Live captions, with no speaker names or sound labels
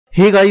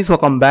Hey guys,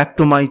 welcome back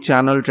to my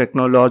channel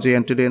Technology,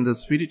 and today in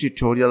this video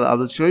tutorial I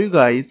will show you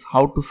guys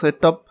how to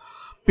set up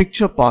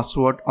picture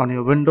password on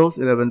your Windows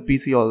 11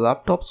 PC or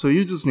laptop. So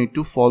you just need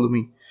to follow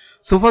me.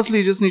 So firstly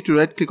you just need to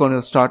right click on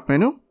your start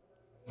menu,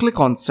 click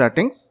on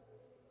settings.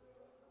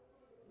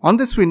 On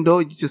this window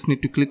you just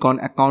need to click on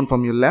account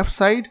from your left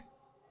side.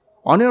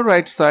 On your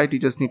right side you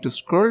just need to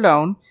scroll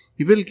down,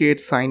 you will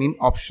get sign in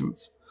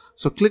options.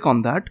 So click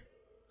on that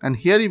and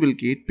here you will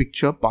get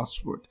picture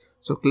password.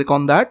 So click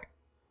on that.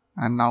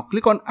 And now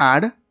click on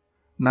add.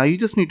 Now you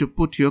just need to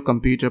put your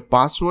computer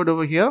password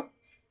over here.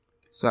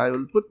 So I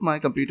will put my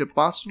computer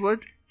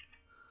password.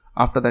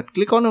 After that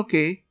click on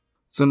OK.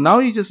 So now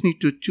you just need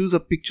to choose a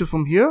picture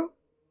from here.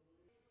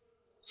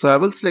 So I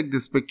will select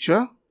this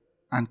picture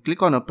and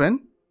click on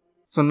open.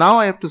 So now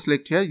I have to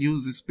select here,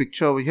 use this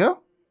picture over here.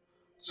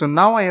 So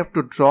now I have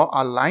to draw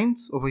our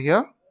lines over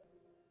here.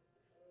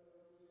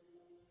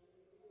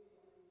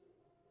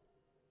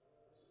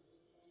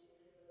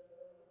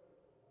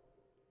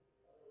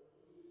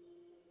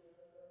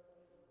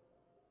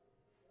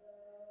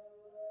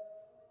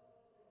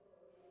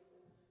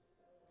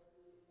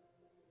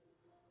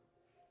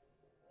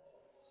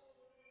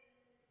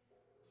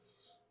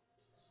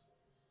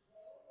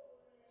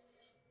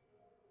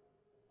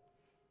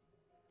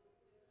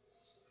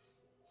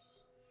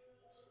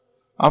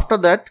 After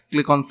that,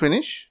 click on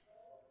finish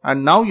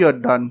and now you are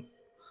done.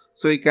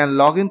 So you can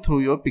log in through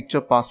your picture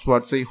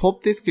password. So I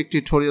hope this quick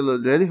tutorial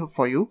will really help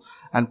for you,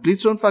 and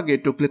please don't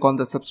forget to click on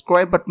the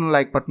subscribe button,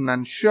 like button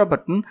and share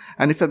button,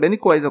 and if you have any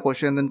queries or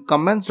question then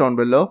comments down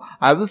below.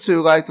 I will see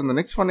you guys on the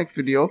next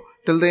video.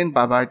 Till then,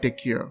 bye bye, take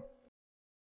care.